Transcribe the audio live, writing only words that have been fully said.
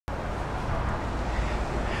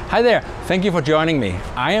Hi there, thank you for joining me.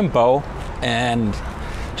 I am Bo, and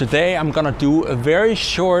today I'm gonna do a very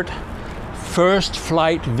short first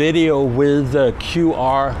flight video with the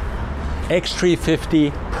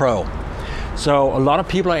x350pro. So a lot of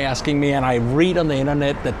people are asking me, and I read on the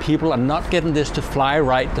internet that people are not getting this to fly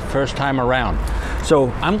right the first time around.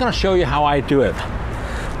 So I'm gonna show you how I do it.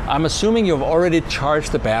 I'm assuming you've already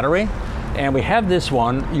charged the battery, and we have this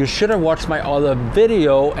one. You should have watched my other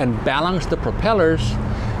video and balanced the propellers.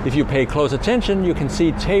 If you pay close attention, you can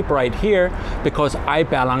see tape right here because I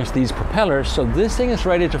balanced these propellers. So this thing is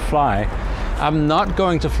ready to fly. I'm not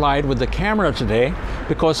going to fly it with the camera today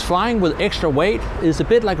because flying with extra weight is a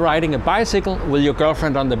bit like riding a bicycle with your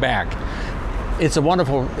girlfriend on the back. It's a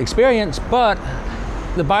wonderful experience, but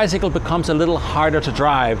the bicycle becomes a little harder to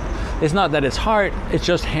drive. It's not that it's hard, it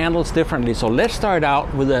just handles differently. So let's start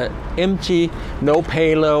out with an empty, no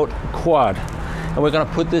payload quad. And we're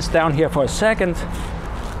gonna put this down here for a second.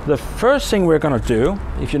 The first thing we're gonna do,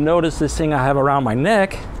 if you notice this thing I have around my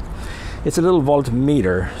neck, it's a little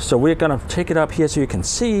voltmeter. So we're gonna take it up here so you can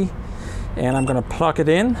see, and I'm gonna plug it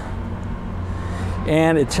in.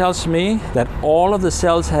 And it tells me that all of the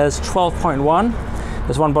cells has 12.1.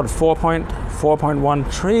 There's one about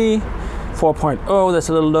 4.13, 4.0, that's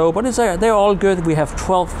a little low, but they're all good. We have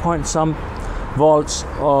 12 point some volts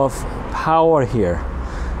of power here.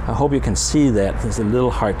 I hope you can see that. It's a little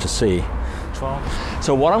hard to see. 12.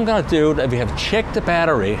 So what I'm gonna do, that we have checked the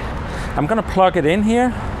battery, I'm gonna plug it in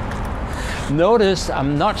here. Notice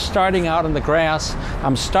I'm not starting out on the grass.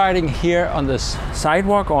 I'm starting here on the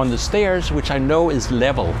sidewalk or on the stairs, which I know is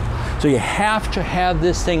level. So you have to have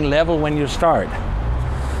this thing level when you start.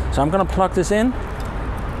 So I'm gonna plug this in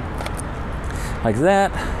like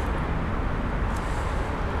that.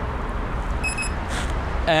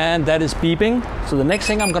 And that is beeping. So the next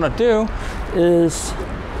thing I'm gonna do is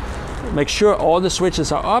make sure all the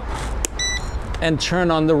switches are up and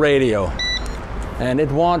turn on the radio. And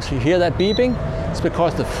it wants, you hear that beeping? It's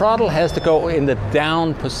because the throttle has to go in the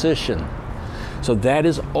down position. So that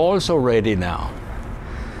is also ready now.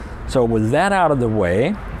 So with that out of the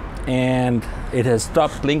way, and it has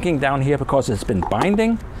stopped blinking down here because it's been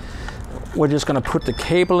binding, we're just gonna put the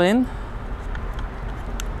cable in.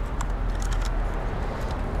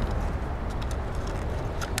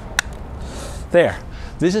 There.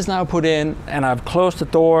 This is now put in, and I've closed the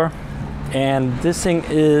door, and this thing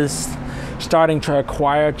is starting to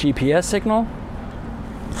acquire GPS signal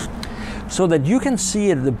so that you can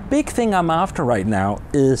see it. The big thing I'm after right now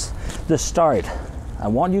is the start. I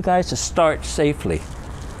want you guys to start safely.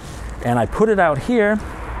 And I put it out here,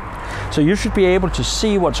 so you should be able to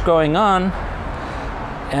see what's going on.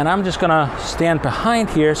 And I'm just gonna stand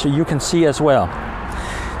behind here so you can see as well.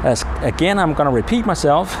 Again, I'm gonna repeat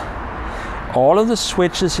myself. All of the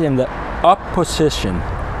switches in the up position.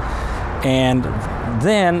 And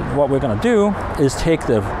then what we're gonna do is take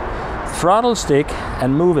the throttle stick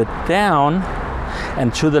and move it down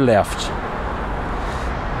and to the left.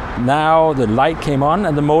 Now the light came on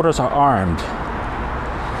and the motors are armed.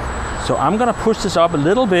 So I'm gonna push this up a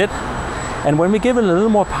little bit, and when we give it a little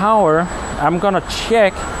more power, I'm gonna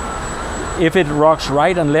check if it rocks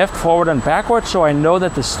right and left, forward and backwards, so I know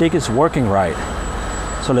that the stick is working right.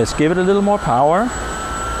 So let's give it a little more power.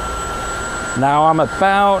 Now I'm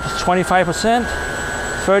about 25%,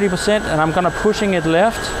 30%, and I'm gonna pushing it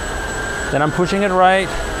left, then I'm pushing it right,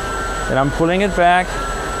 then I'm pulling it back,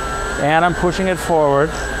 and I'm pushing it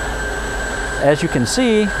forward. As you can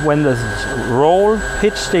see, when the roll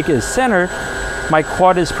pitch stick is centered, my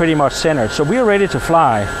quad is pretty much centered. So we're ready to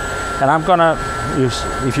fly. And I'm gonna,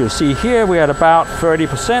 if you see here, we're at about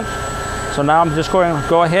 30%. So now I'm just going to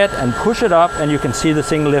go ahead and push it up, and you can see the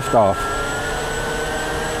thing lift off.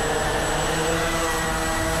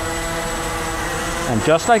 And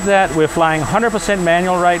just like that, we're flying 100%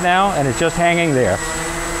 manual right now, and it's just hanging there.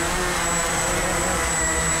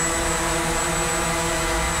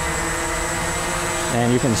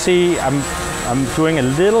 And you can see I'm doing a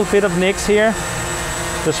little bit of nicks here,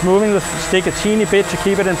 just moving the stick a teeny bit to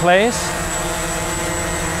keep it in place.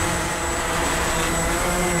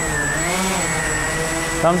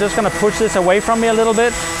 So I'm just gonna push this away from me a little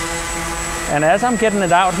bit. And as I'm getting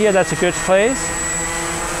it out here, that's a good place.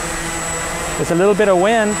 There's a little bit of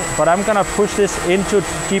wind, but I'm gonna push this into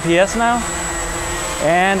GPS now.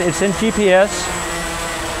 And it's in GPS,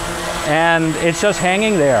 and it's just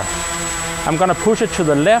hanging there. I'm gonna push it to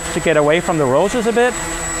the left to get away from the roses a bit.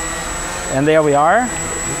 And there we are.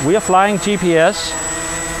 We are flying GPS.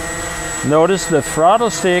 Notice the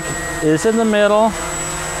throttle stick is in the middle.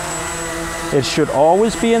 It should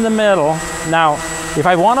always be in the middle. Now, if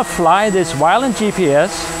I want to fly this while in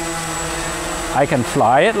GPS, I can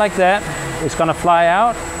fly it like that. It's gonna fly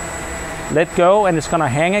out, let go, and it's gonna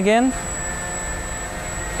hang again.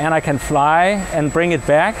 And I can fly and bring it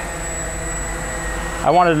back. I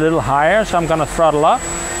want it a little higher, so I'm gonna throttle up.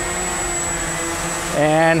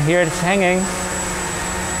 And here it's hanging.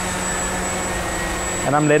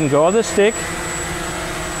 And I'm letting go of the stick.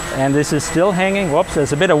 And this is still hanging. Whoops,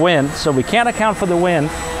 there's a bit of wind, so we can't account for the wind.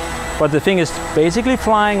 But the thing is basically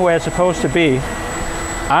flying where it's supposed to be.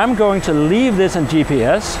 I'm going to leave this in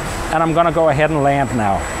GPS, and I'm gonna go ahead and land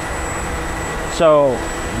now. So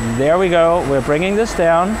there we go, we're bringing this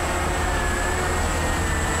down.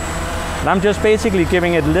 And I'm just basically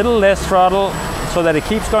giving it a little less throttle so that it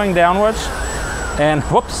keeps going downwards. And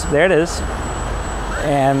whoops, there it is.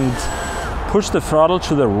 And push the throttle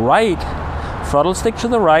to the right, throttle stick to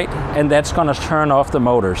the right, and that's gonna turn off the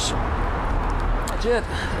motors. That's it.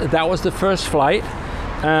 That was the first flight.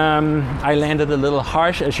 I landed a little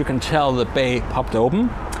harsh. As you can tell, the bay popped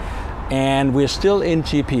open. And we're still in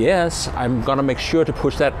GPS. I'm gonna make sure to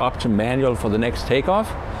push that up to manual for the next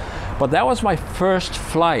takeoff. But that was my first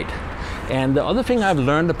flight. And the other thing I've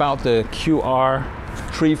learned about the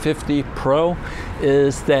x350pro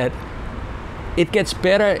is that it gets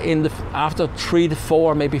better after 3 to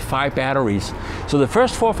 4, maybe 5 batteries. So the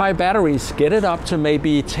first 4 or 5 batteries, get it up to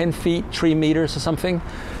maybe 10 feet, 3 meters or something.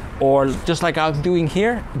 Or just like I'm doing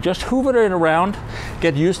here, just hoover it around,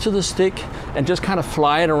 get used to the stick, and just kind of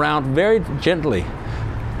fly it around very gently.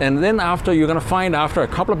 And then you're gonna find after a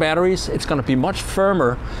couple of batteries, it's gonna be much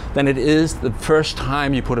firmer than it is the first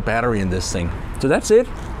time you put a battery in this thing. So that's it.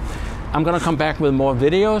 I'm gonna come back with more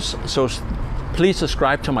videos, so please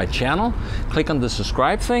subscribe to my channel, click on the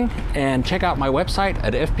subscribe thing, and check out my website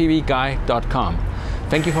at fpvguy.com.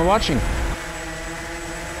 Thank you for watching.